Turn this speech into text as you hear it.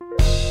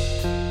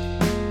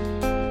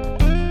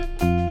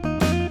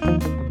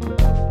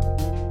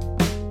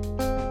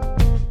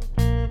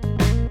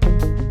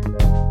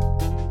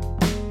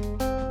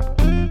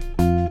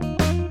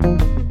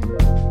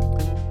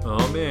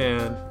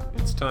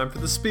time for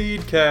the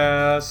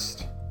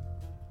Speedcast.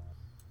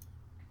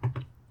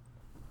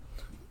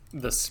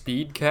 The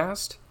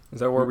Speedcast?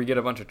 Is that where we get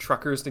a bunch of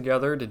truckers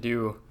together to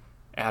do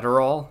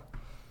Adderall?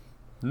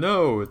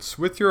 No, it's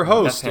with your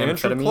host, Andrew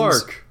Methamphetamines?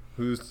 Clark,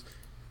 who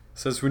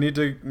says we need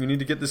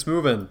to get this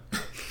moving.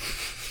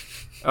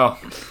 Oh.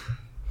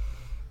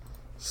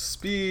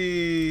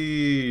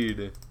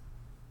 Speed.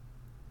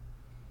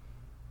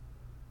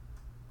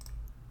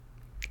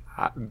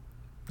 I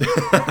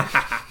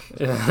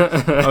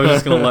was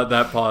just going to let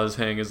that pause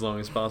hang as long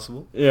as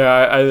possible.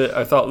 Yeah,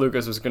 I thought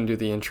Lucas was going to do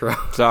the intro.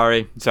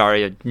 Sorry,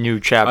 a new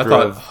chapter I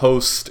thought of...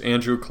 host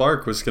Andrew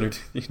Clark was going to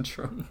do the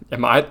intro.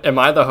 Am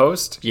I the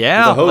host?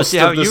 Yeah, The host let's see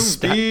how of the you...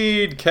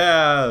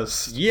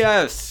 Speedcast.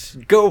 Yes,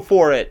 go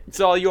for it. It's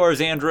all yours,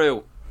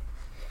 Andrew.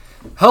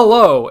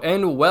 Hello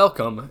and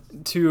welcome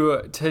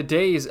to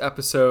today's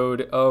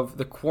episode of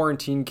the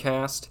Quarantine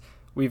Cast.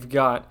 We've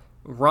got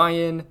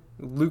Ryan,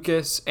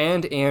 Lucas,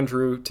 and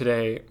Andrew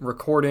today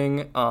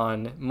recording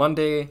on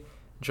Monday,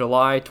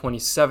 July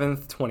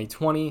 27th,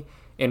 2020,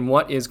 in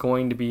what is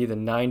going to be the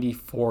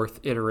 94th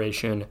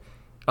iteration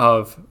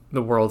of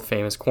the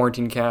world-famous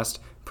Quarantine Cast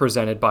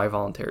presented by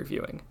Voluntary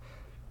Viewing.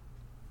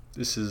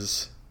 This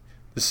is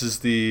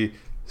the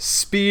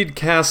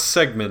Speedcast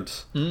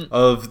segment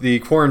of the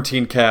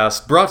Quarantine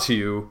Cast, brought to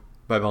you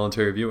by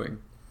Voluntary Viewing.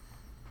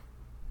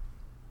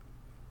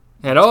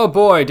 And oh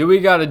boy, do we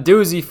got a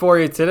doozy for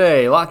you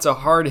today. Lots of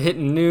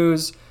hard-hitting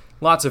news,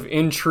 lots of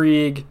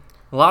intrigue,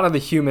 a lot of the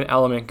human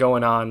element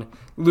going on.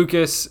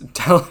 Lucas,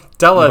 tell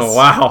us. Oh,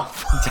 wow.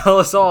 Tell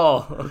us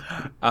all.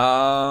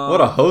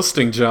 What a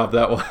hosting job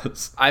that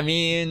was. I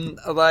mean,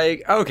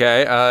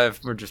 okay,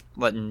 if we're just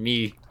letting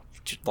me,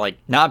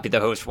 not be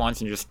the host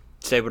once and just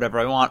say whatever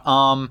I want.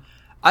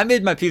 I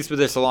made my peace with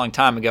this a long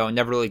time ago and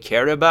never really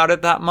cared about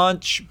it that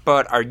much,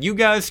 but are you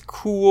guys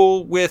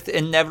cool with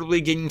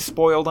inevitably getting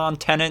spoiled on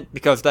Tenet?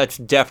 Because that's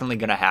definitely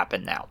going to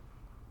happen now.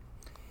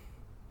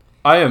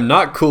 I am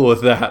not cool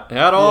with that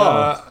at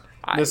all.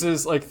 This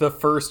is like the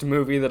first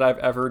movie that I've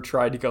ever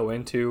tried to go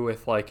into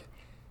with like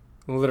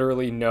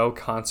literally no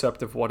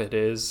concept of what it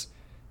is.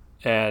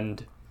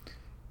 And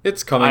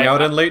It's coming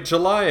out in late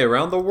July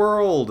around the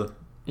world.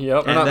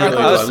 Yep. And not then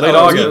late us July, late a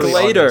August. week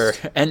later,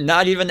 and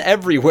not even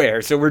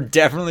everywhere, so we're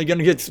definitely going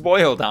to get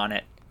spoiled on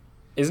it.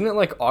 Isn't it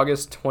like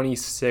August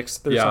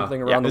 26th or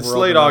something around the it's world?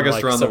 late and then, August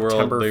like, around the world,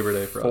 September Labor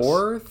Day for us.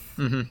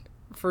 4th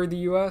for the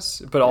US,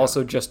 but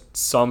also just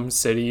some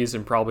cities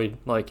and probably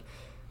like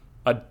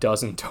a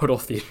dozen total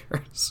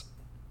theaters.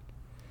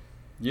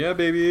 Yeah,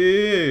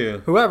 baby.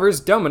 Whoever's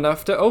dumb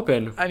enough to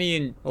open. I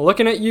mean,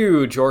 Looking at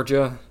you,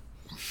 Georgia.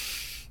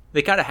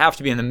 they kind of have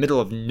to be in the middle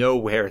of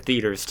nowhere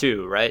theaters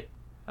too, right?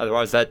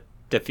 Otherwise that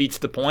defeats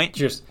the point.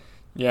 Just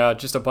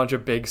a bunch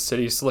of big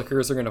city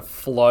slickers are gonna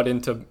flood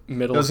into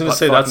middle. I was going to butt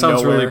say, that fuck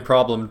sounds nowhere. really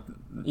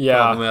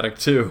problematic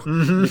too.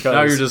 Because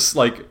Now you're just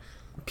like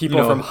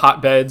people from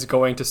hotbeds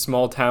going to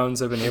small towns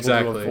have been able to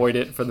Exactly. avoid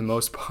it for the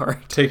most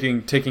part.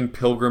 taking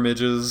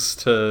pilgrimages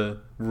to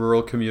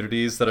rural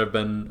communities that have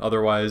been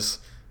otherwise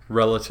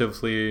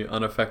relatively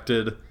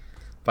unaffected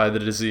by the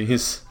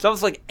disease.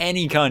 Sounds like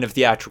any kind of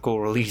theatrical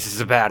release is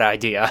a bad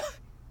idea.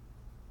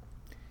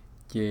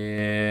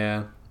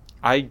 Yeah.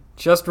 I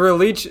Just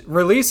release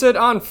it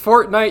on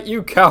Fortnite,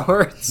 you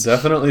cowards.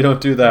 Definitely don't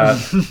do that.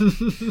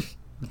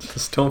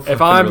 Just don't If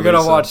fucking I'm gonna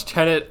release it. watch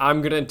Tenet,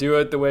 I'm gonna do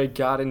it the way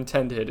God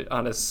intended,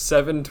 on a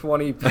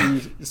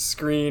 720p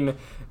screen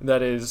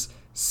that is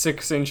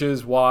 6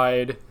 inches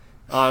wide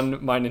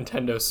on my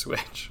Nintendo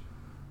Switch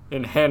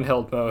in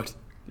handheld mode.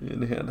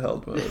 in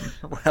handheld mode.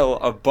 well,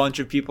 a bunch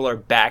of people are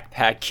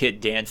backpack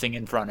kid dancing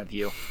in front of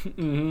you.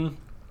 And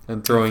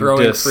throwing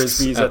discs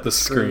frisbees at the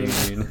screen.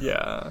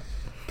 Yeah.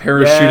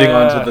 Parachuting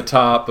Yeah. onto the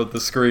top of the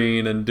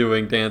screen and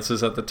doing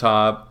dances at the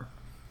top.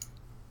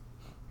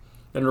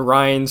 And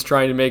Ryan's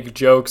trying to make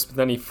jokes, but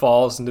then he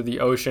falls into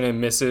the ocean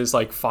and misses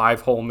like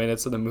 5 whole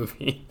minutes of the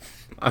movie.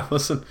 I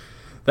wasn't.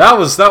 That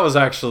was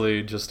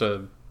actually just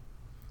an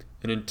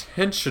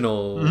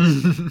intentional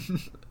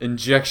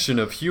injection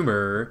of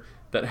humor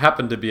that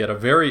happened to be at a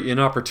very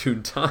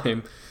inopportune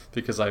time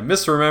because I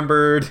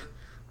misremembered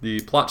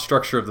the plot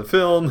structure of the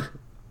film,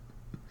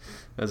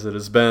 as it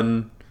has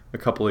been a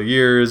couple of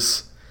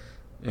years,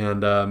 and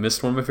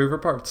missed one of my favorite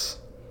parts.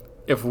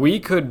 If we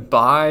could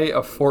buy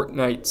a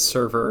Fortnite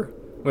server,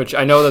 which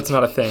I know that's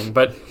not a thing,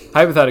 but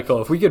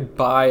hypothetical, if we could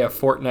buy a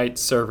Fortnite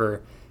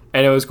server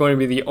and it was going to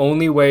be the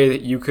only way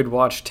that you could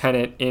watch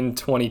Tenet in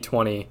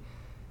 2020,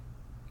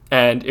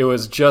 and it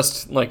was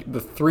just like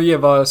the 3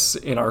 of us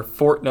in our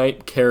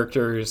Fortnite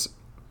characters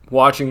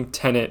watching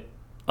Tenet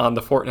on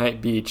the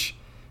Fortnite beach,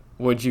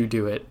 would you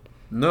do it?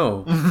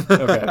 No.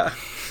 Okay.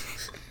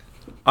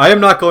 I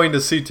am not going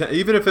to see...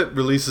 even if it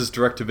releases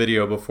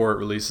direct-to-video before it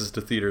releases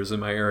to theaters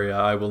in my area,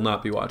 I will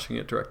not be watching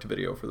it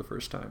direct-to-video for the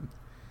first time.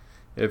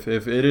 If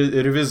it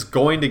is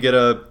going to get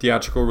a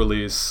theatrical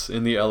release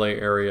in the LA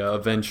area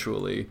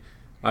eventually,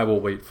 I will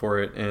wait for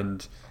it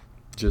and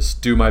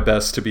just do my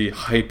best to be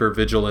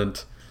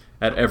hyper-vigilant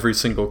at every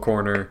single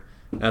corner,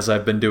 as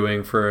I've been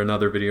doing for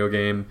another video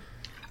game,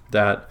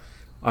 that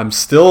I'm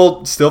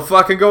still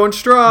fucking going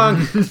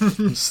strong.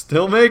 I'm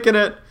still making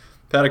it.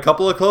 Had a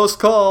couple of close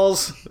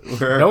calls.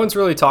 Where... No one's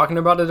really talking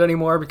about it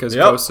anymore because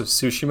Ghost of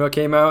Tsushima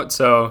came out,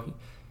 so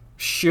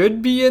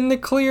should be in the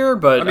clear,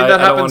 but I mean, that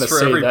happens I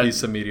for every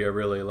piece of media,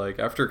 really. Like,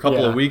 after a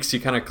couple of weeks, you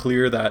kind of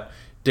clear that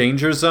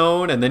danger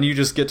zone, and then you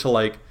just get to,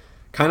 like,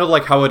 kind of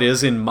like how it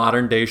is in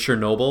modern-day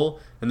Chernobyl,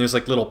 and there's,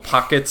 like, little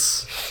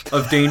pockets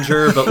of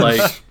danger, but,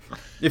 like,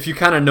 if you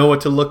kind of know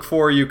what to look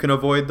for, you can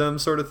avoid them,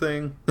 sort of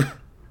thing.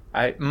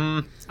 I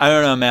don't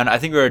know, man. I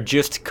think we're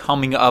just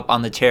coming up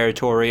on the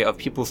territory of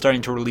people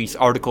starting to release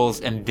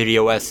articles and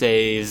video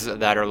essays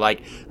that are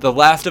like, The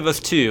Last of Us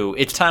 2,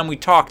 it's time we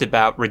talked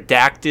about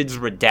redacted's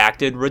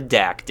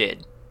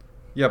redacted.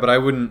 Yeah, but I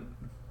wouldn't...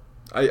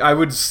 I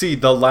would see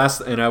the last,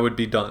 and I would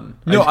be done.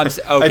 No,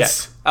 okay.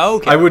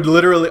 I would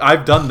literally...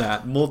 I've done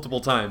that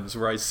multiple times,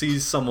 where I see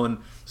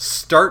someone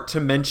start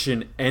to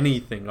mention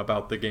anything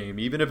about the game,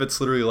 even if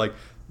it's literally like...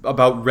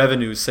 about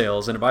revenue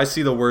sales, and if I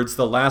see the words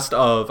 "the last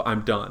of,"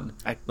 I'm done.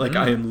 I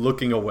am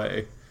looking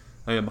away.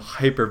 I am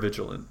hyper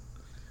vigilant.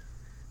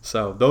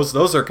 So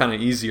those are kind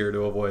of easier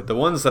to avoid. The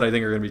ones that I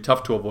think are going to be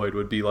tough to avoid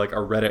would be like a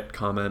Reddit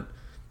comment,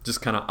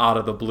 just kind of out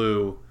of the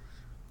blue,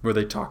 where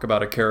they talk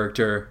about a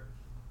character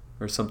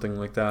or something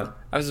like that.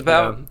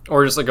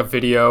 Or just like a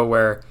video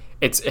where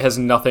it has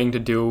nothing to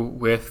do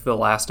with The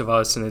Last of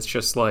Us, and it's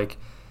just like,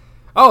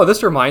 oh,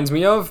 this reminds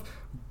me of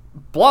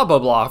blah blah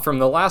blah from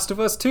The Last of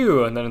Us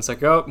 2, and then it's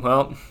like, oh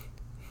well,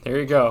 there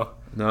you go.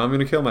 Now I'm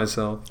gonna kill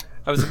myself.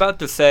 I was about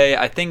to say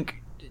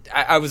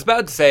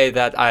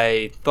that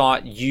I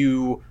thought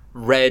you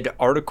read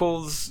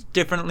articles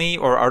differently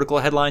or article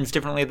headlines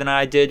differently than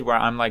I did, where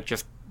I'm like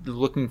just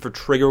looking for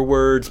trigger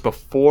words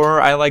before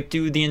I like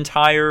read the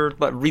entire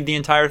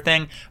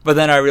thing, but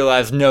then I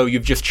realized, no,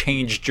 you've just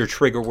changed your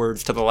trigger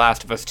words to The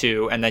Last of Us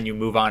 2, and then you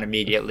move on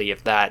immediately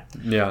if that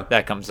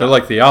comes up. They're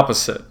like the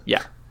opposite.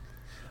 Yeah.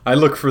 I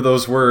look for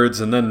those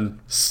words and then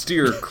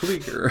steer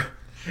clear.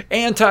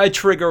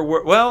 Anti-trigger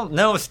word. Well,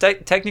 no, it's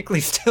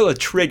technically still a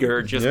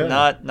trigger, just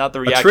not the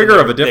reaction. A trigger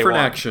of a different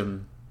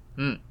action.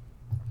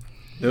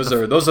 Those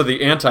are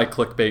the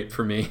anti-clickbait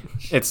for me.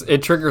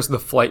 It triggers the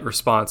flight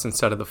response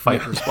instead of the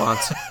fight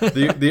response.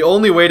 The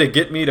only way to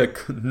get me to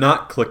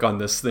not click on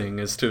this thing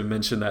is to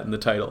mention that in the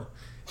title.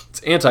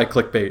 It's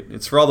anti-clickbait.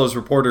 It's for all those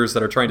reporters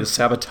that are trying to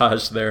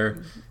sabotage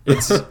their...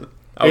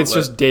 It's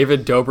just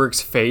David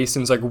Dobrik's face,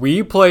 and it's like,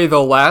 we play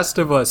The Last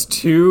of Us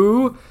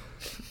 2?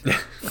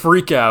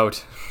 Freak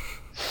out.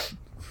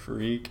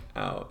 Freak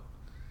out.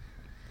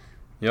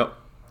 Yep.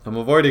 I'm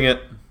avoiding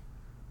it.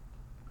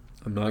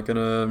 I'm not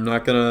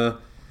gonna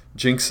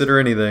jinx it or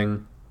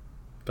anything.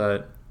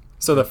 But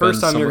so the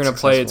first time you're gonna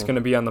play, it's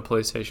gonna be on the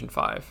PlayStation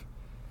 5.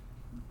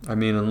 I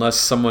mean, unless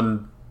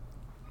someone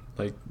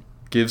like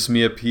gives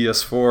me a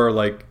PS4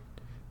 like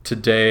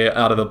today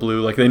out of the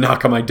blue, like they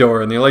knock on my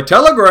door and they're like,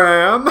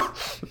 Telegram!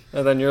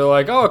 And then you're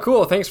like, oh,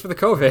 cool, thanks for the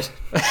COVID.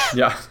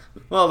 Yeah.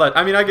 Well,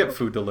 I get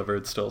food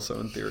delivered still, so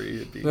in theory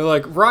it'd be... They're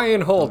like,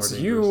 Ryan Holtz,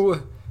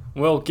 you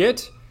will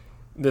get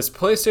this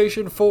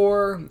PlayStation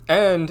 4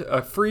 and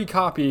a free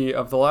copy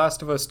of The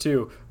Last of Us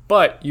 2,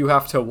 but you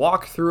have to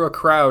walk through a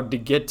crowd to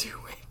get to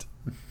it.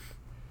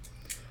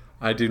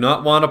 I do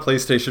not want a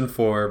PlayStation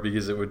 4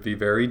 because it would be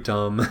very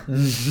dumb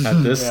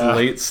at this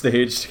late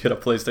stage to get a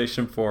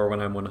PlayStation 4 when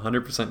I'm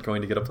 100%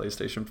 going to get a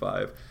PlayStation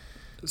 5.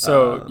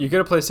 So you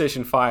get a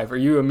PlayStation 5. Are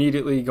you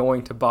immediately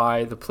going to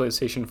buy the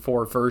PlayStation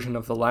 4 version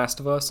of The Last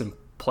of Us and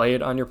play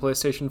it on your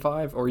PlayStation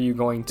 5? Or are you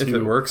going to... If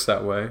it works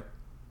that way.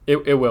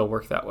 It will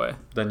work that way.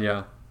 Then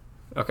yeah.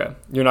 Okay.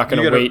 You're not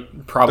going to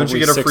wait probably 6 months. Don't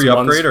you get a free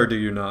upgrade or do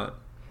you not?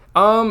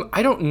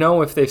 I don't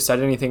know if they've said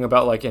anything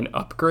about like an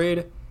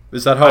upgrade.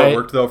 Is that how it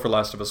worked, though, for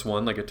Last of Us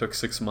 1? Like, it took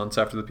 6 months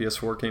after the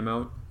PS4 came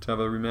out to have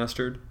a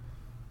remastered?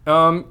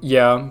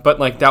 Yeah, but,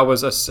 like, that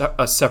was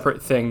a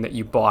separate thing that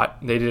you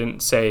bought. They didn't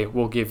say,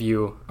 we'll give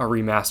you a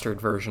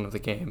remastered version of the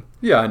game.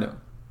 Yeah, I know.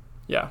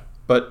 Yeah.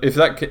 But if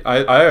that...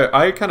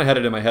 I kind of had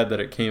it in my head that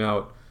it came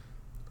out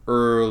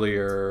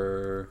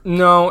earlier.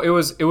 No, it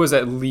was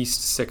at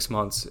least 6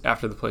 months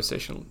after the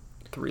PlayStation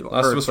 3 launch.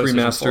 Last of Us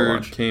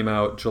Remastered came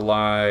out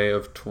July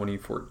of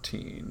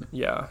 2014.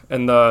 Yeah,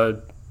 and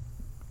the...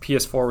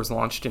 PS4 was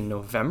launched in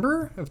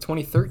November of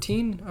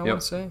 2013, I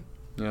want to say.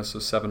 Yeah, so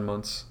 7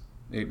 months,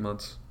 8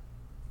 months.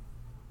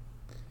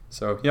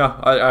 So, yeah,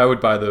 I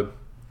would buy the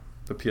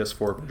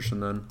PS4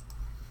 version then.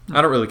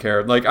 I don't really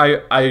care. Like,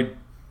 I'm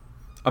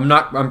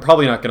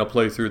probably not going to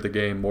play through the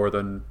game more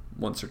than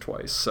once or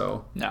twice,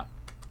 so... No.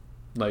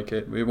 Like,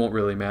 it won't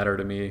really matter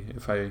to me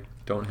if I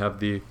don't have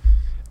the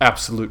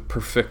absolute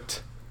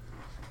perfect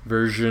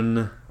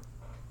version.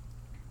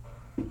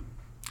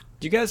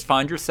 Do you guys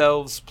find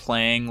yourselves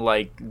playing,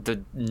 like,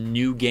 the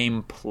New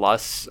Game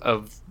Plus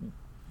of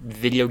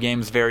video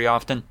games very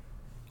often?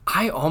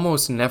 I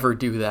almost never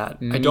do that.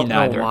 Me I don't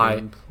know why.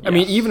 Yes. I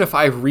mean, even if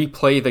I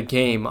replay the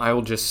game, I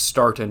will just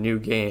start a new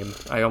game.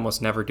 I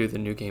almost never do the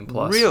New Game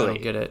Plus. Really? I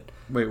don't get it.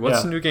 Wait,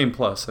 what's New Game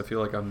Plus? I feel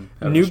like I'm...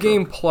 New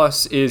Game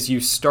Plus is you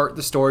start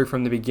the story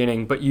from the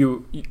beginning, but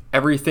you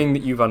everything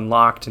that you've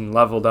unlocked and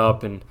leveled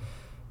up and,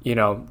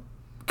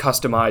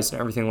 customized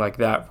and everything like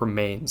that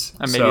remains.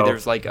 And maybe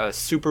there's like a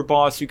super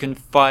boss you can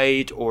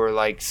fight, or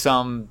like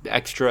some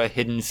extra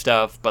hidden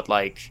stuff, but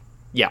like,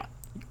 yeah.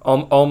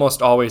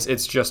 Almost always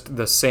it's just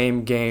the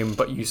same game,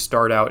 but you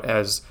start out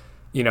as,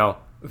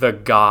 the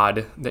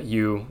god that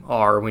you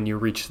are when you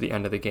reach the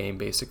end of the game,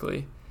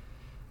 basically.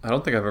 I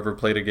don't think I've ever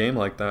played a game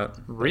like that.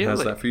 Really? That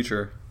has that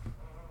feature.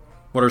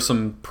 What are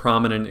some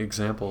prominent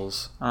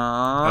examples?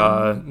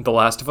 The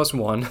Last of Us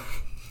 1.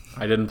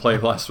 I didn't play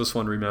Last of Us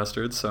 1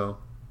 Remastered, so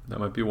that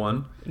might be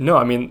one. No,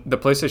 I mean, the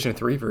PlayStation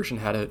 3 version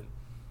had it.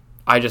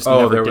 I just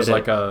never never there was did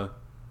like it.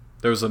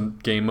 there was a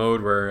game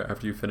mode where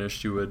after you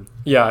finished you would...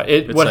 Yeah,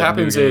 what said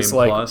happens New is Game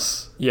like...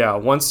 Plus. Yeah,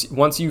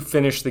 once you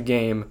finish the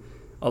game,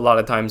 a lot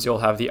of times you'll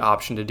have the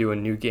option to do a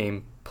New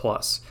Game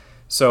Plus.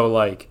 So,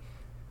 like,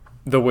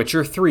 The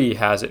Witcher 3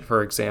 has it,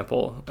 for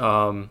example.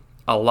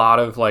 A lot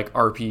of, like,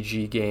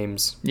 RPG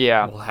games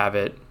will have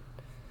it.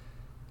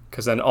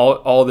 Because then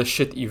all the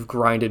shit that you've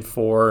grinded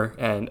for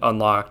and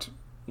unlocked,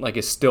 like,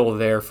 is still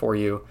there for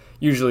you.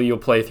 Usually you'll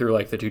play through,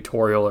 like, the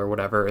tutorial or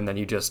whatever, and then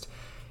you just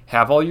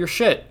have all your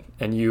shit,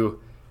 and you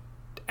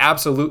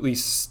absolutely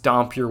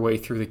stomp your way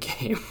through the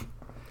game.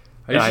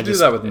 I usually do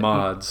that with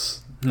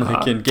mods,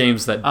 like in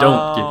games that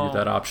don't give you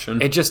that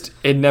option. It just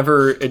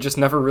never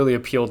really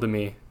appealed to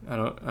me. I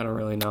don't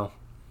really know.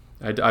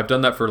 I've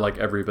done that for like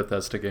every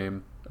Bethesda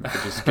game. I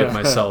could just give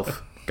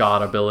myself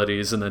god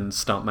abilities and then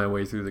stomp my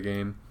way through the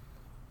game.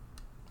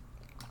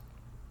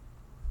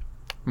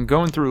 I'm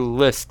going through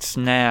lists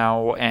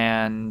now,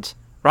 and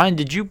Ryan,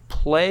 did you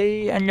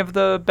play any of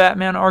the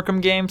Batman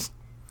Arkham games?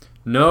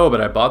 No, but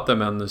I bought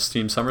them on the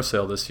Steam Summer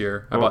Sale this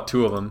year. I bought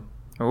 2 of them.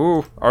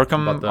 Ooh,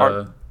 Arkham.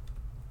 I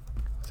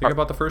think I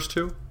bought the first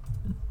 2.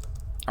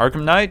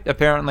 Arkham Knight.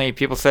 Apparently,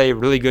 people say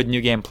really good New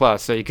Game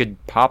Plus, so you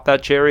could pop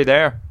that cherry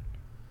there.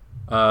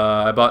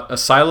 I bought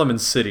Asylum and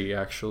City,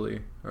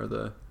 actually, are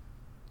the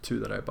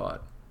 2 that I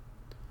bought.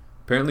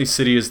 Apparently,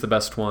 City is the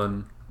best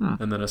one,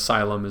 and then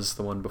Asylum is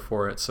the one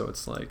before it, so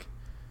it's like,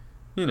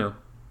 I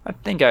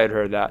think I had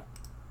heard that.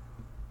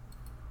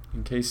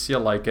 In case you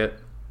like it,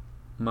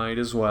 might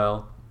as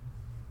well.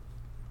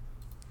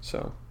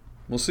 So,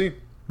 we'll see.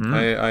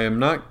 I am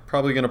not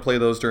probably going to play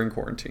those during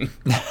quarantine.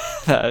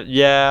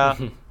 Yeah.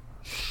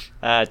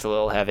 That's a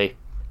little heavy.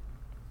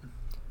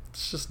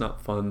 It's just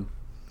not fun.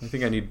 I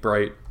think I need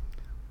bright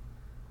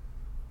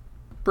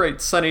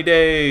sunny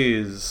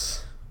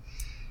days.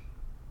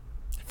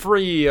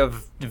 Free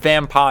of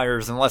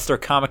vampires unless they're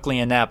comically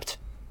inept.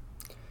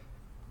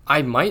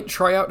 I might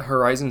try out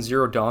Horizon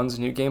Zero Dawn's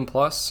New Game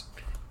Plus.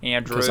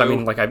 Andrew. Because, I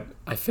mean, like,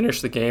 I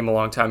finished the game a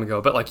long time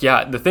ago. But, like,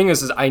 yeah, the thing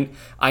is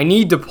I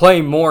need to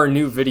play more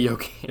new video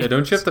games. Yeah,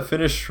 don't you have to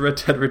finish Red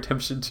Dead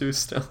Redemption 2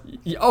 still?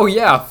 Oh,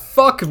 yeah,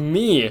 fuck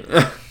me.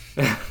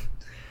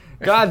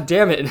 God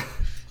damn it.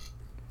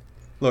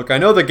 Look, I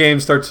know the game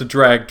starts to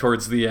drag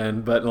towards the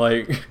end, but,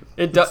 like,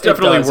 it's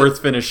definitely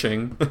worth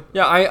finishing.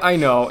 Yeah, I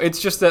know. It's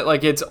just that,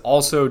 like, it's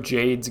also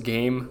Jade's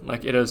game.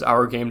 Like, it is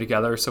our game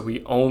together, so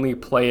we only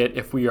play it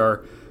if we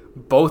are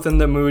both in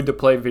the mood to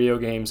play video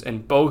games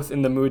and both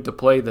in the mood to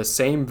play the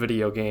same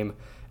video game,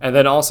 and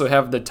then also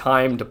have the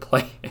time to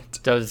play it.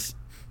 Does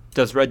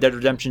Red Dead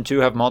Redemption 2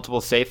 have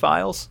multiple save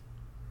files?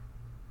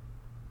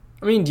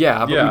 I mean,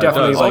 yeah, but yeah, we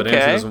definitely but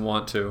Nancy doesn't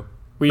want to.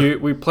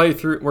 We're playing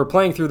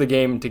through the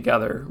game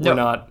together. No, we're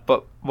not.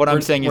 But what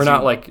I'm saying is we're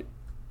not like,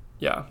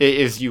 yeah.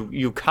 Is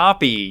you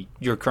copy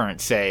your current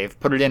save,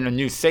 put it in a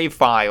new save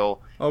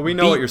file. Oh, we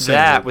know what you're saying.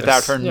 That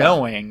without her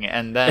knowing,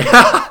 and then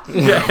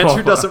yeah,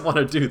 Andrew doesn't want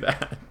to do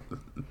that.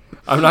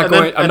 I'm not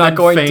going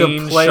to play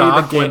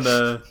the game.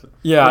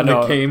 When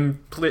the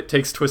game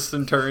takes twists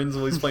and turns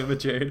while he's playing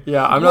with Jade.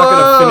 Yeah, I'm not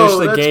going to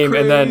finish the game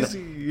crazy. and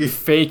then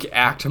fake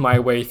act my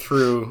way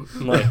through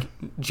like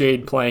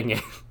Jade playing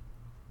it.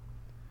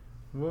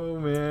 Whoa,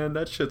 man,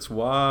 that shit's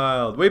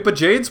wild. Wait, but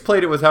Jade's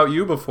played it without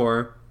you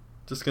before.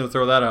 Just gonna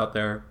throw that out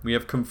there. We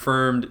have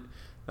confirmed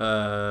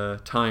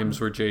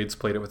times where Jade's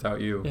played it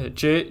without you. Yeah,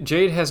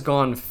 Jade has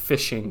gone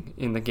fishing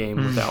in the game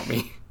without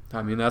me.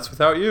 I mean, that's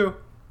without you.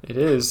 It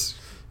is.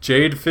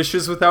 Jade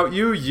fishes without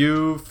you.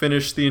 You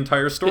finish the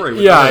entire story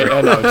without yeah, her.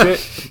 I know.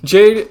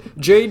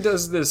 Jade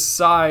does this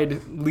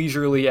side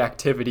leisurely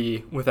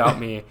activity without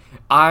me.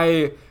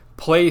 I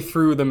play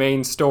through the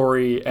main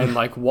story and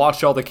like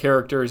watch all the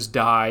characters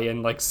die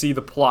and like see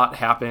the plot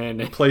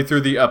happen. Play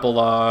through the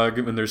epilogue,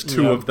 and there's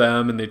 2 of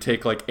them, and they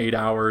take like 8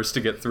 hours to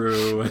get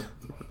through.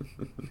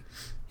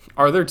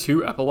 Are there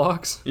 2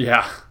 epilogues?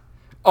 Yeah.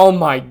 Oh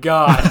my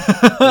god.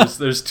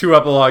 there's 2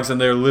 epilogues,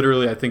 and they're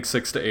literally, I think,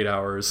 6 to 8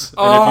 hours.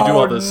 And if you do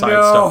all the side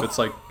stuff, it's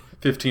like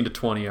 15 to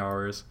 20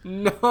 hours.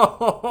 No,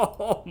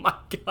 oh my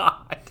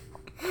god.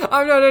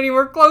 I'm not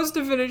anywhere close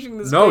to finishing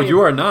this game. No, you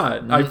are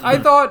not. I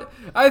thought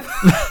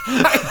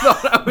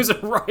I was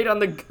right on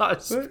the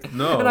cusp.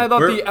 No. And I thought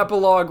the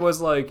epilogue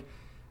was like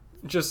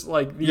just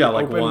like the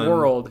open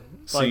world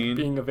scene. like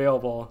being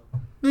available.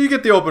 You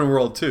get the open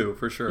world too,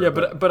 for sure. Yeah,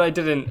 but I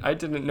didn't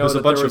know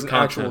that there was an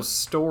actual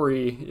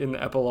story in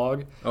the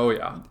epilogue. Oh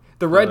yeah.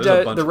 The Red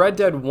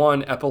Dead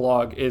 1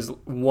 epilogue is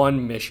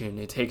one mission.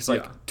 It takes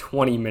like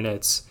 20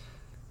 minutes.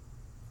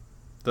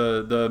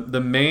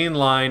 The main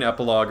line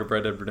epilogue of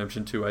Red Dead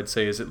Redemption 2, I'd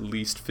say, is at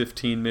least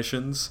 15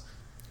 missions.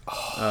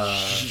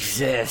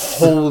 Jesus.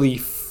 Holy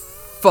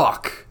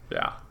fuck.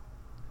 Yeah.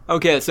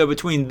 Okay, so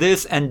between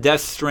this and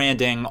Death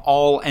Stranding,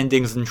 all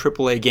endings in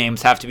AAA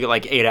games have to be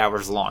like 8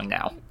 hours long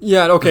now.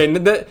 Yeah,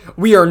 okay,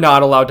 we are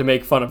not allowed to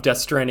make fun of Death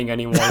Stranding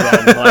anymore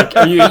then. Like,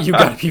 you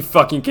gotta be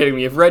fucking kidding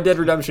me. If Red Dead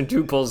Redemption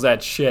 2 pulls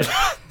that shit,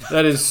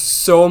 that is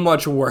so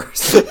much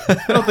worse.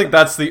 I don't think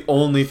that's the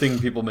only thing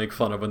people make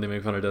fun of when they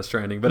make fun of Death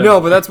Stranding. But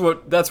no, but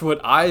that's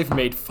what I've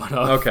made fun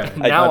of. Okay.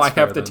 And now That's I have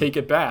fair to then. take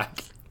it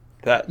back.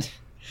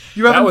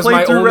 You haven't was played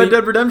my through only- Red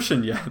Dead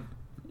Redemption yet.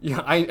 Yeah,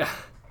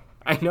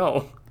 I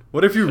know.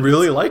 What if you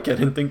really like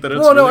it and think that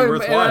it's Well, no, really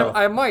worthwhile?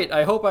 I might.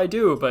 I hope I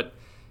do, but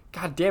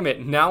god damn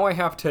it. Now I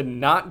have to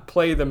not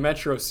play the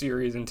Metro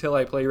series until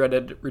I play Red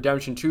Dead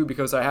Redemption 2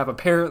 because I have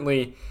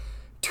apparently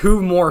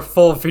 2 more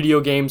full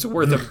video games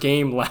worth of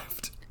game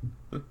left.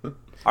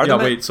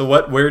 Wait,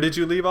 so where did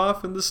you leave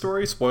off in the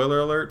story? Spoiler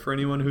alert for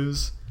anyone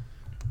who's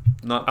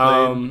not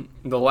played.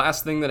 The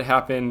last thing that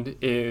happened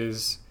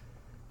is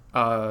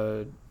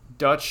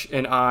Dutch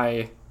and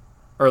I,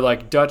 or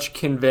like Dutch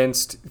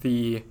convinced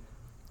the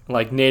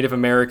like Native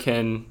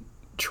American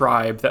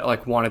tribe that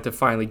like wanted to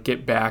finally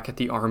get back at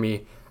the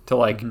army to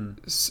like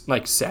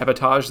like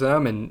sabotage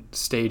them and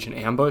stage an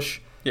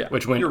ambush, Yeah,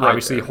 which went you're right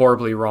obviously there.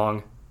 horribly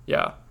wrong.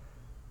 Yeah.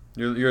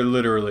 You're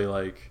literally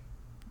like,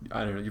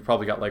 I don't know, you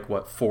probably got like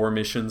 4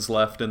 missions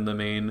left in the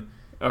main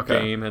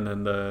game and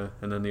then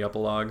the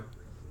epilogue.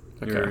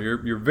 Okay.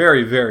 You're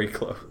very, very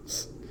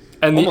close.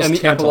 And the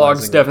Almost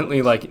epilogues tantalizing.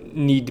 definitely like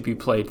need to be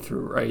played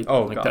through, right?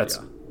 Oh, like God, that's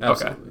yeah.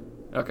 Absolutely.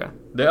 Okay.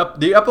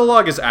 The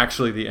epilogue is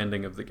actually the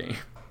ending of the game.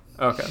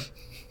 Okay.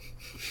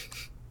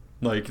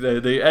 Like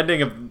the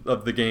ending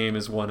of the game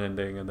is one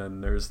ending, and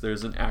then there's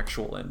an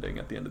actual ending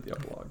at the end of the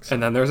epilogue. So.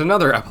 And then there's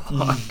another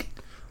epilogue.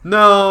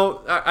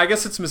 No, I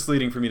guess it's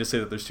misleading for me to say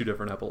that there's 2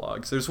 different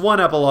epilogues. There's one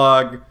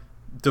epilogue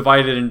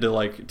divided into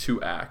like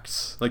 2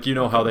 acts. Like you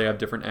know how they have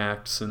different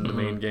acts in the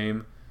main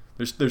game.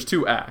 There's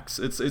 2 acts.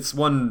 It's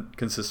one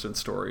consistent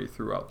story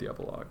throughout the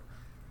epilogue.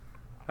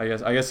 I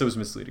guess it was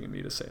misleading of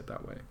me to say it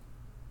that way,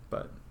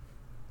 but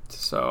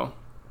So,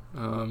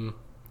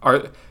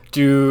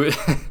 do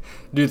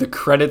the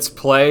credits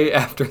play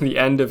after the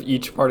end of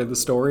each part of the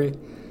story?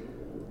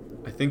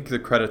 I think the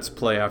credits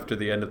play after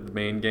the end of the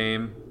main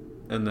game,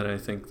 and then I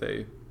think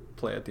they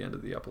play at the end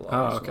of the epilogue.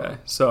 Oh, as well. okay.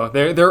 So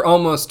they're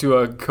almost to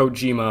a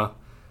Kojima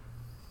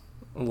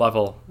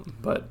level,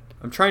 but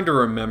I'm trying to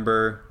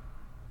remember.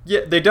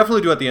 Yeah, they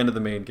definitely do at the end of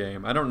the main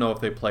game. I don't know if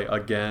they play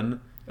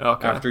again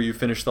okay. after you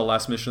finish the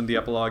last mission of the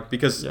epilogue,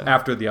 because Yeah.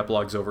 after the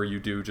epilogue's over, you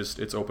do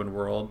it's open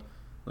world.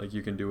 Like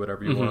you can do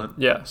whatever you want.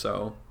 Yeah.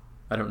 So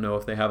I don't know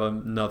if they have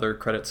another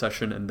credit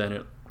session and then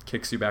it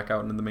kicks you back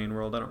out into the main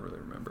world. I don't really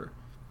remember.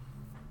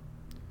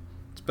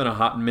 It's been a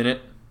hot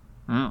minute.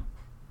 Mm.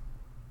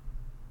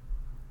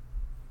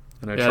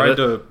 And I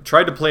Yeah,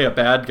 tried to play a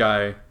bad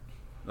guy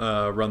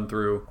run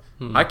through.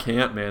 I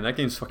can't, man. That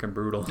game's fucking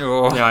brutal.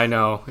 Oh. Yeah, I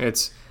know.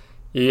 It's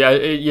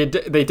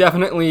they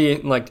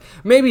definitely like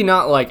maybe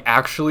not like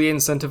actually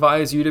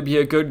incentivize you to be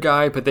a good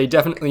guy, but they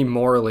definitely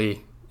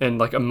morally and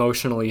like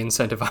emotionally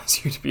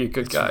incentivize you to be a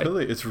good guy.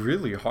 It's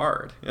really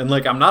hard. And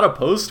like I'm not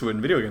opposed to it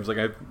in video games.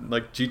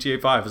 Like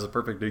GTA 5 is a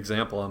perfect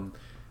example.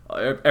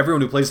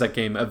 Everyone who plays that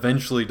game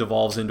eventually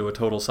devolves into a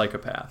total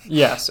psychopath.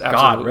 Yes,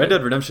 absolutely. God, Red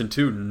Dead Redemption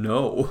 2,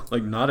 no.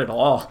 Like not at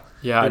all.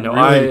 Yeah, it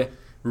no,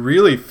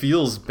 really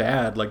feels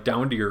bad, like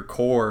down to your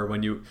core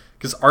when you,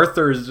 because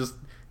Arthur is just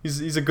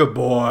he's a good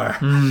boy.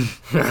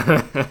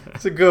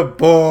 He's a good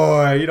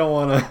boy. You don't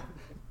want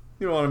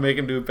to make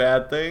him do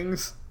bad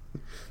things.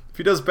 If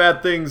he does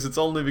bad things, it's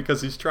only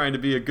because he's trying to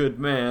be a good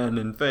man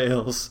and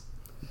fails.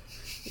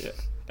 Yeah.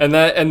 And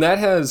that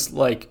has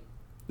like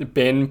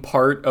been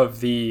part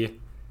of the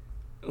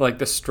like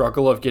the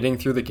struggle of getting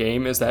through the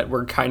game, is that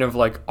we're kind of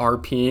like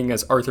RPing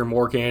as Arthur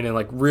Morgan and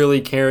like really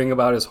caring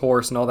about his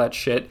horse and all that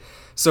shit.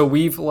 So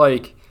we've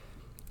like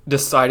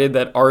decided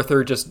that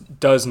Arthur just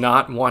does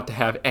not want to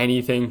have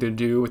anything to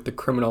do with the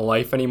criminal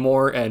life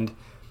anymore, and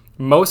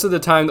most of the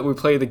time that we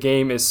play the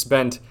game is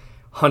spent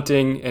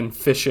hunting and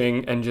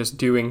fishing and just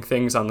doing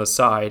things on the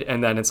side,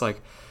 and then it's like,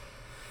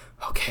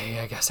 okay,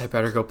 I guess I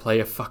better go play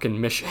a fucking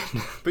mission.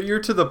 But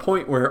you're to the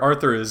point where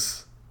Arthur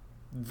is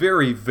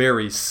very,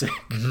 very sick.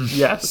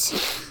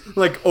 Yes.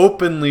 Like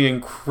openly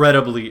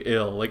incredibly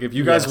ill. Like if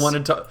you guys Yes.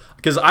 wanted to,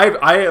 because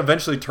I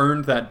eventually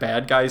turned that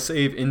bad guy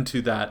save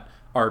into that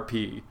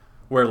RP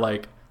where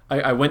like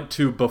I went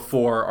to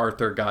before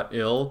Arthur got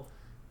ill,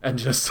 and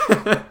just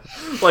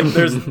like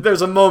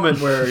there's a moment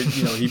where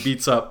he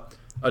beats up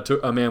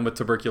a man with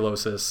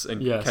tuberculosis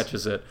and Yes.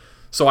 catches it.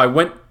 So I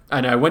went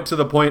to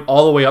the point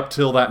all the way up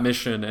till that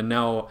mission, and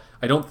now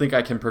I don't think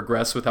I can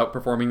progress without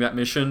performing that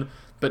mission.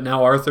 But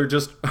now Arthur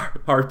just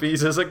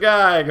RPs as a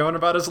guy going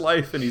about his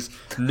life, and he's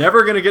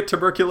never going to get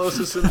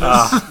tuberculosis in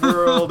this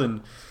world,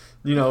 and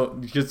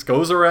just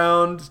goes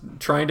around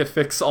trying to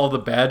fix all the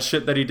bad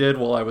shit that he did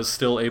while I was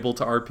still able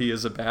to RP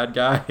as a bad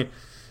guy.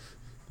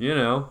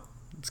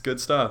 It's good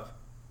stuff.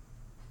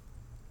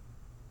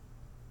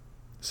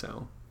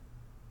 So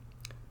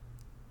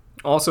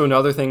Also,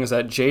 another thing is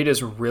that Jade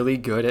is really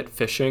good at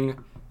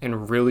fishing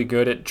and really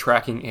good at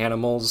tracking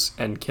animals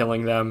and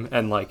killing them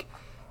and like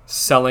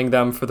selling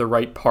them for the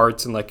right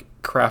parts and like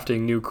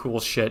crafting new cool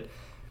shit.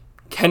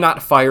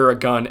 Cannot fire a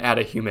gun at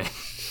a human.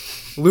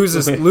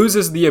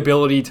 loses the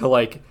ability to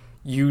like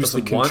use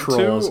doesn't the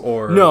controls. want to,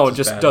 or no, just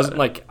just bad doesn't at it?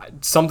 like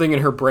something in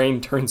her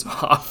brain turns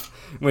off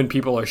when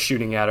people are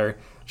shooting at her.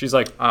 She's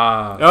like,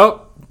 ah,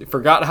 oh,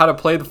 forgot how to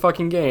play the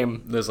fucking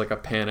game. there's like a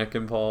panic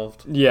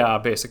involved Yeah,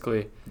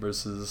 basically.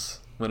 versus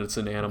when it's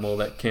an animal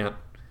that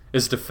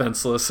is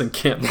defenseless and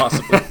can't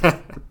possibly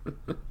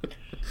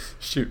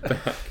shoot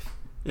back.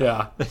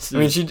 Yeah, I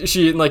mean,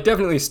 she like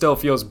definitely still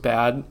feels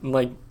bad,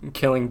 like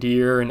killing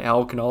deer and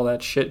elk and all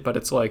that shit. But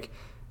it's like,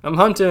 I'm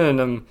hunting,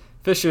 I'm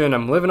fishing,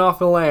 I'm living off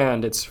the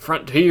land. It's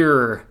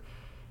frontier.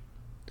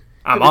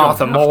 I'm you don't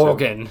Arthur have to.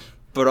 Morgan.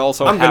 But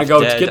also I'm half gonna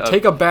go dead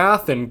take a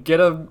bath and get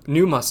a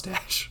new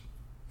mustache.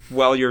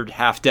 well, you're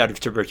half dead of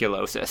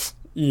tuberculosis.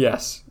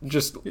 Yes,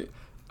 just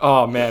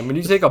oh man, when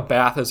you take a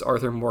bath as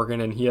Arthur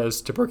Morgan and he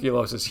has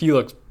tuberculosis, he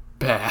looks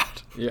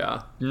bad.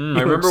 Yeah, He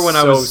I remember looks when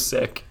I so was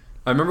sick.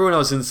 I remember when I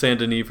was in Saint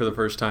Denis for the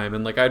first time,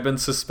 and like I'd been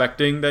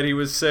suspecting that he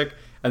was sick,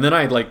 and then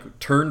I like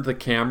turned the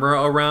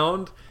camera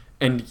around,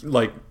 and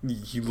like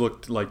he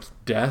looked like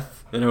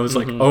death, and I was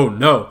like, oh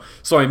no!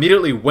 So I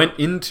immediately went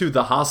into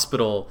the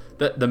hospital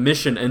that the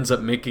mission ends up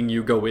making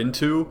you go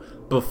into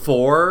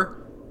before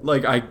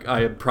like I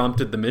had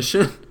prompted the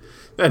mission,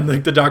 and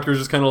like the doctor was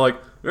just kind of like,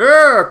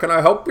 yeah, can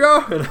I help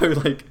you? And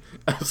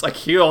I was like,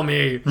 heal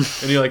me, and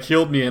he like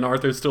healed me, and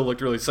Arthur still looked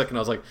really sick, and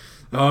I was like,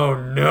 oh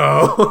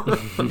no.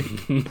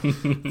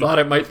 Thought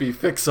it might be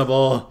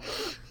fixable,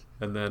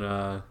 and then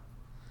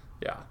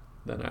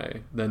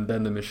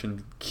then the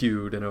mission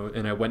queued,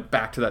 and I went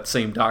back to that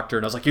same doctor,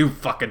 and I was like, you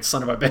fucking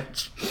son of a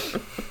bitch.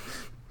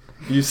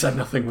 You said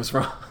nothing was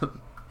wrong.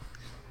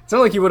 It's not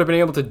like he would have been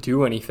able to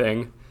do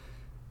anything.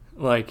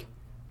 Like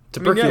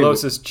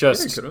tuberculosis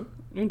just Treatment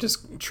for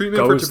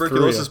goes through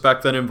tuberculosis you.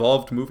 back then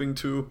involved moving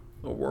to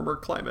a warmer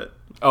climate,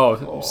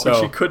 Oh, so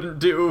which he couldn't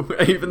do,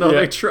 even though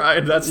Yeah. they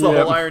tried. That's the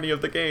Yep. whole irony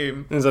of the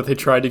game. is that they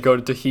tried to go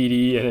to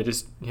Tahiti and it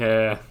just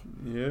Yep.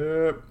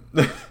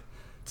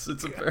 It's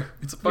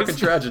a fucking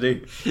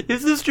tragedy.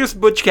 Is this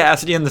just Butch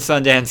Cassidy and the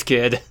Sundance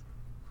Kid?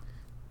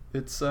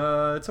 It's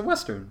a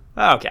western.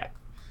 Okay.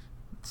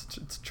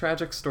 It's a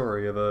tragic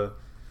story of a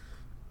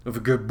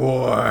good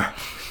boy.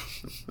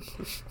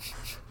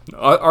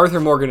 Arthur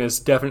Morgan is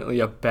definitely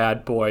a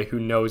bad boy who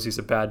knows he's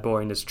a bad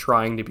boy and is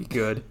trying to be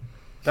good.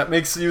 That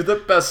makes you the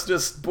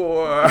bestest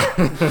boy.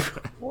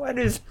 What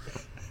is...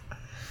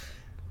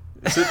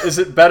 Is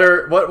it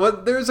better?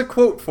 What? There's a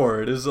quote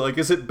for it. Is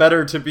it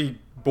better to be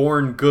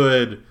born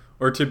good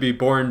or to be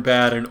born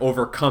bad and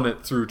overcome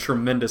it through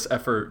tremendous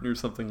effort or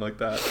something like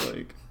that?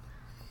 Like,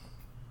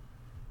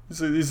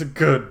 he's a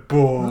good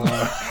boy.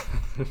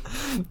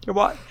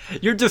 What?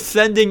 You're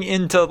descending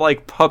into,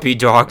 like, puppy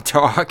dog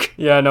talk.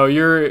 Yeah, no,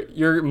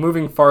 you're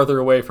moving farther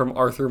away from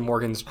Arthur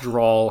Morgan's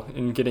drawl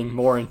and getting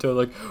more into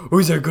like,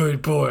 who's a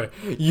good boy?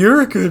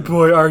 You're a good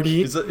boy,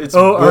 Artie. It's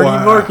oh, boy.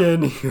 Artie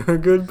Morgan, you're a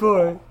good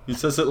boy. He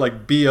says it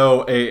like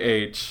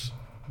BOAH.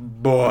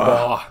 Boy.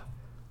 Boy.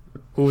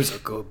 Who's a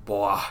good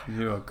boy?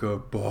 You're a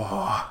good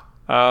boy.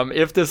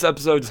 If this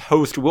episode's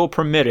host will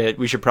permit it,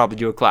 we should probably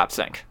do a clap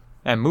sync.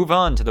 And move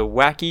on to the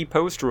wacky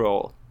post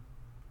roll.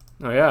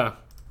 Oh yeah,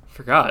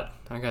 forgot.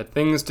 I got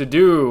things to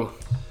do.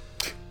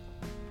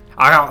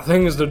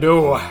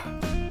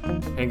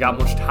 Ain't got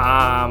much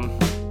time.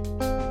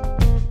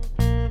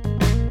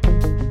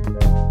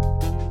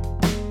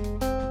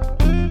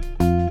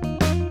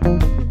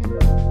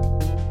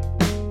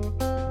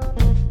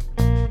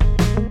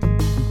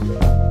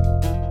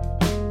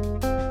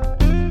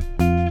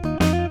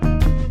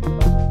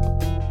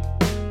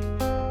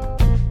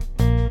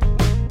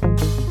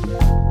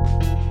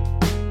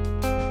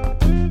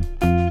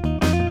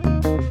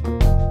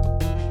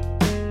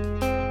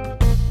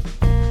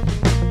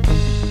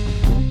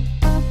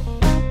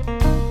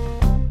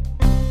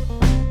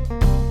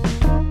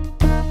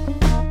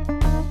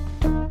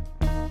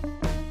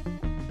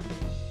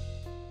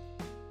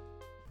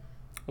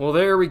 Well,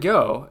 there we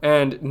go.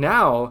 And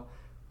now,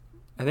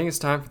 I think it's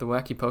time for the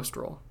wacky post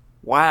roll.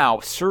 Wow,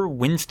 Sir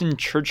Winston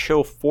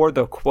Churchill for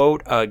the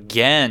quote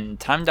again.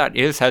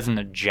 Time.is has an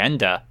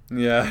agenda.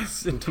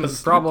 Yes, it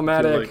does.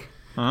 Problematic.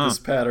 feel like this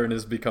pattern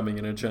is becoming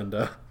an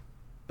agenda.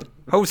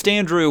 Host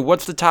Andrew,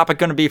 what's the topic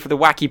going to be for the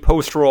wacky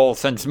post roll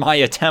since my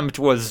attempt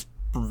was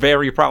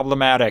very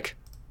problematic?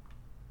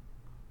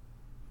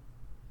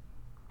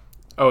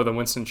 Oh, the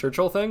Winston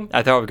Churchill thing?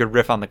 I thought we could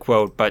riff on the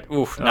quote, but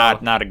oof,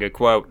 not a good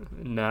quote.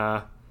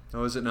 Nah.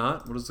 Oh, is it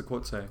not? What does the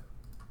quote say?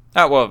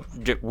 Oh, well,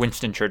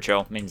 Winston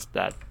Churchill means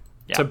that.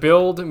 Yeah. To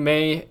build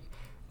may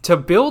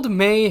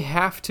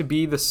have to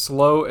be the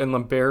slow and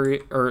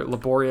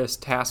laborious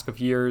task of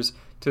years.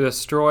 To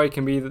destroy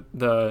can be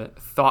the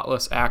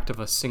thoughtless act of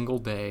a single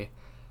day.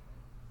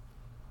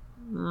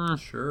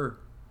 Sure.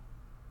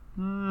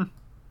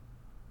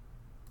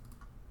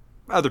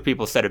 Other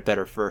people said it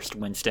better first,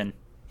 Winston.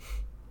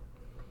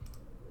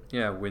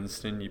 Yeah,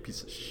 Winston, you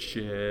piece of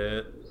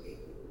shit.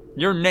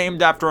 You're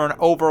named after an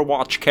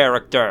Overwatch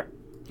character.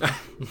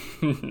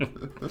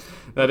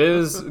 That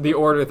is the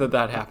order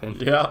that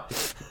happened. Yeah.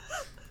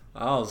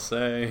 I'll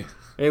say.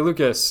 Hey,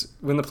 Lucas,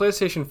 when the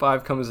PlayStation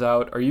 5 comes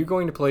out, are you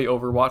going to play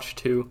Overwatch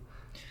 2?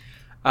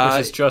 Which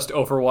is just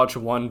Overwatch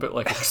 1, but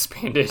like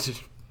expanded.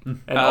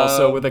 And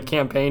also with a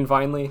campaign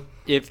finally?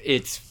 If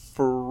it's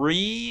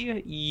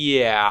free,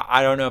 yeah.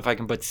 I don't know if I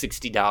can put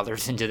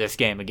 $60 into this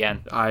game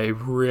again. I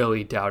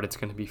really doubt it's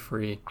going to be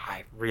free.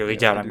 I really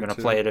doubt I'm going to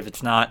play it if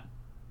it's not.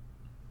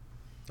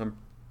 I'm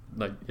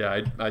like,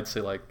 yeah, I'd say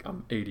like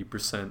I'm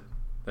 80%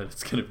 that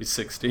it's going to be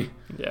 60.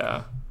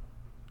 Yeah.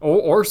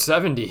 Or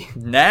 70.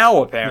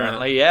 Now,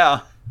 apparently,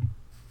 yeah.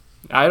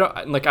 I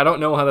don't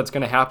know how that's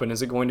going to happen.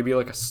 Is it going to be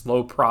like a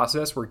slow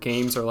process where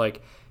games are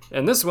like,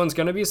 and this one's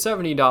going to be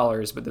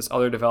 $70, but this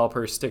other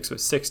developer sticks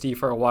with 60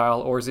 for a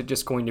while, or is it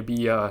just going to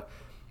be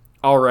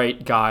all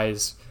right,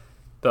 guys,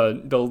 the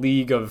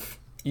League of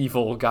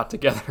Evil got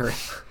together,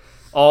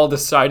 all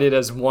decided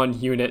as one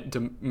unit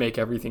to make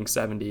everything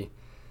 70?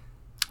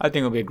 I think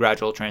it'll be a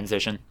gradual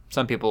transition.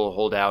 Some people will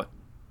hold out.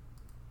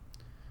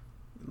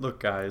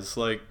 Look, guys,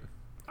 like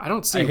I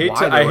don't see.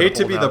 I hate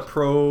to be the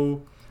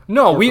pro.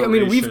 No,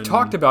 we've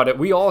talked about it.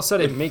 We all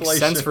said it makes Inflation.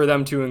 sense for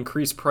them to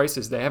increase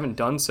prices. They haven't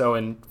done so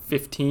in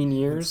 15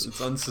 years.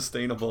 It's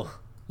unsustainable.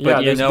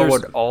 But you know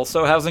what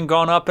also hasn't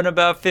gone up in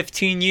about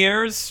 15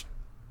 years?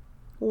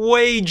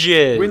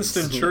 Wages.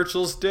 Winston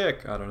Churchill's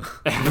dick. I don't know.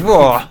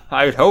 Oh,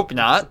 I would hope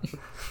not.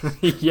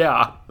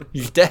 Yeah.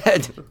 He's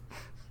dead.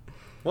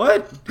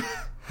 What?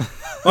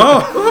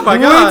 Oh my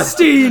god!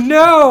 Winston,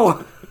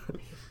 no!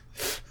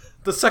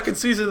 The second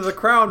season of The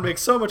Crown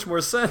makes so much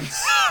more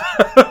sense.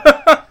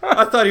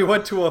 I thought he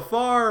went to a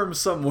farm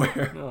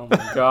somewhere. Oh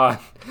my god.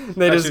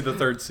 The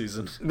third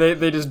season.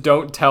 They just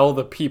don't tell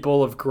the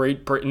people of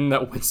Great Britain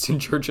that Winston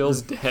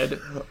Churchill's dead.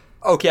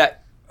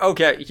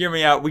 Okay, hear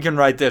me out. We can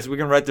write this. We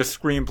can write the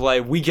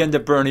screenplay. Weekend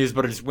at Bernie's,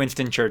 but it's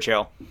Winston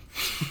Churchill.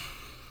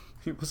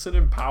 He wasn't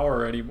in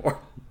power anymore.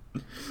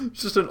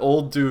 He's just an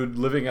old dude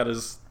living at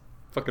his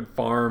fucking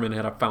farm and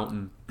had a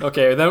fountain.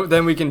 Okay,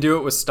 then we can do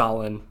it with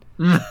Stalin.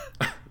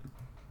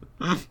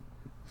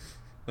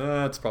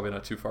 That's probably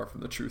not too far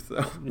from the truth,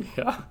 though.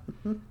 Yeah.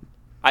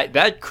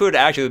 That could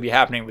actually be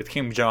happening with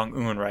Kim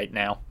Jong-un right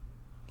now.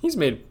 He's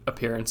made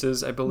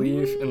appearances, I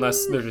believe,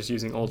 unless they're just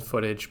using old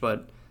footage,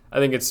 but I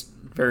think it's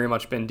very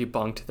much been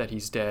debunked that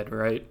he's dead,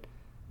 right?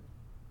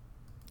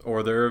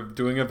 Or they're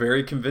doing a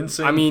very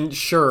convincing,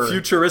 sure,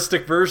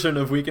 futuristic version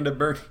of Weekend at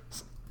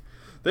Bernie's.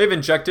 They've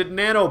injected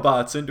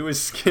nanobots into his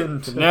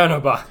skin to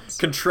nanobots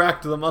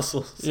contract the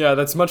muscles. Yeah,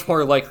 that's much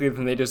more likely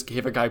than they just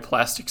gave a guy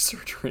plastic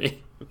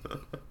surgery.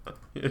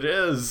 It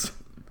is.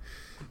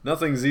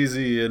 Nothing's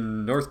easy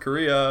in North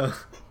Korea.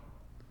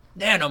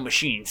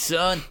 Nanomachine,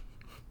 son.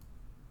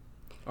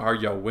 Are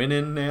you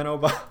winning,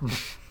 nanobot?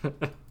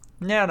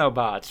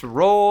 Nanobots,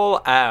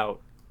 roll out.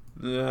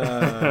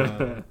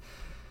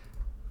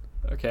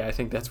 Okay, I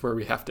think that's where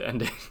we have to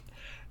end it.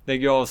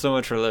 Thank you all so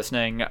much for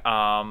listening.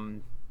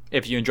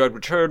 If you enjoyed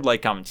what you heard,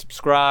 like, comment,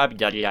 subscribe,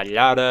 yada, yada,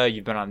 yada.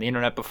 You've been on the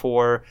internet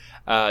before.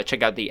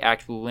 Check out the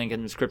actual link in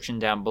the description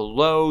down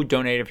below.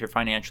 Donate if you're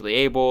financially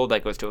able.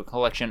 That goes to a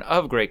collection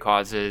of great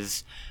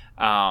causes.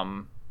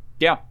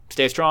 Yeah,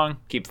 stay strong,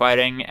 keep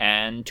fighting,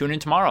 and tune in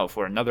tomorrow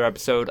for another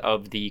episode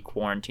of the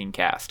Quarantine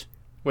Cast.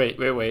 Wait.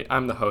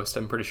 I'm the host.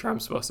 I'm pretty sure I'm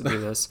supposed to do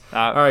this.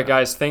 All right,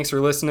 guys. Thanks for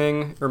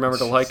listening. Remember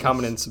to like,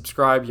 comment, and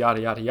subscribe.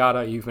 Yada, yada,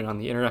 yada. You've been on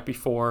the internet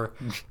before.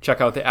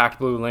 Check out the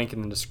ActBlue link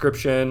in the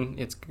description.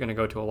 It's going to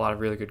go to a lot of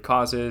really good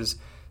causes.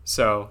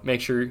 So make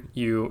sure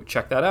you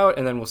check that out.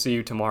 And then we'll see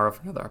you tomorrow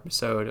for another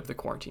episode of the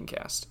Quarantine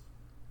Cast.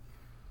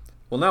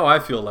 Well, now I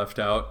feel left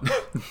out.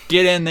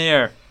 Get in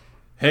there.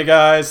 Hey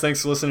guys,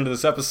 thanks for listening to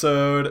this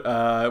episode.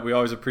 We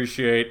always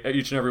appreciate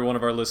each and every one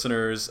of our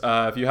listeners.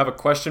 If you have a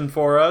question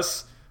for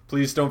us,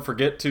 please don't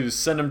forget to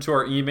send them to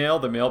our email.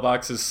 The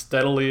mailbox is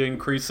steadily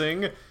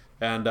increasing,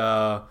 and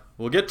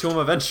we'll get to them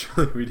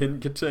eventually. We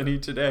didn't get to any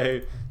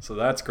today, so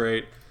that's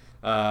great.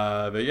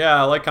 But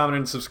yeah, like, comment,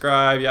 and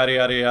subscribe, yada,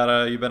 yada,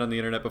 yada. You've been on the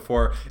internet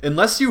before.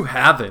 Unless you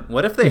haven't.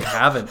 What if they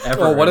haven't ever?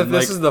 Well, what if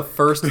this is the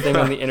first thing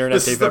on the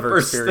internet they've ever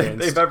experienced?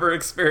 They've ever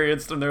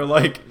experienced, and they're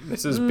like,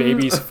 this is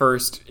baby's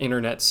first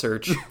internet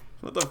search.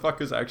 What the fuck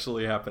is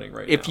actually happening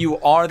right now? If you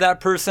are that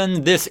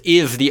person, this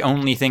is the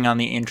only thing on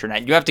the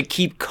internet. You have to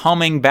keep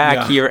coming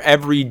back here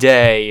every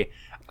day.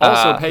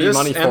 Also pay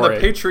money for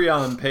it. And the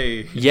Patreon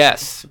pay.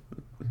 Yes.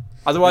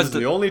 Otherwise,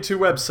 the only two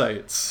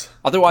websites.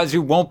 Otherwise,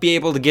 you won't be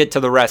able to get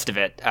to the rest of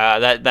it.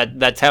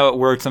 That's how it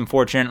works.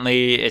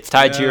 Unfortunately, it's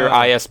tied to your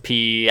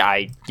ISP.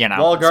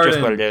 Walled it's garden.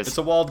 Just what it is. It's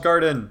a walled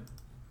garden.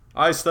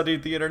 I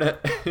studied the internet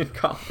in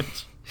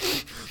college.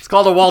 It's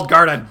called a walled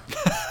garden.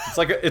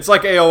 It's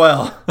like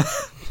AOL.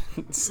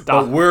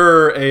 Stop. But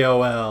we're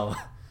AOL.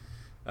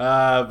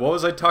 What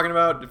was I talking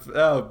about?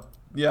 Oh,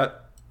 yeah.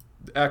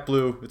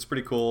 ActBlue. It's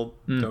pretty cool.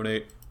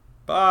 Donate.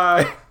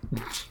 Bye.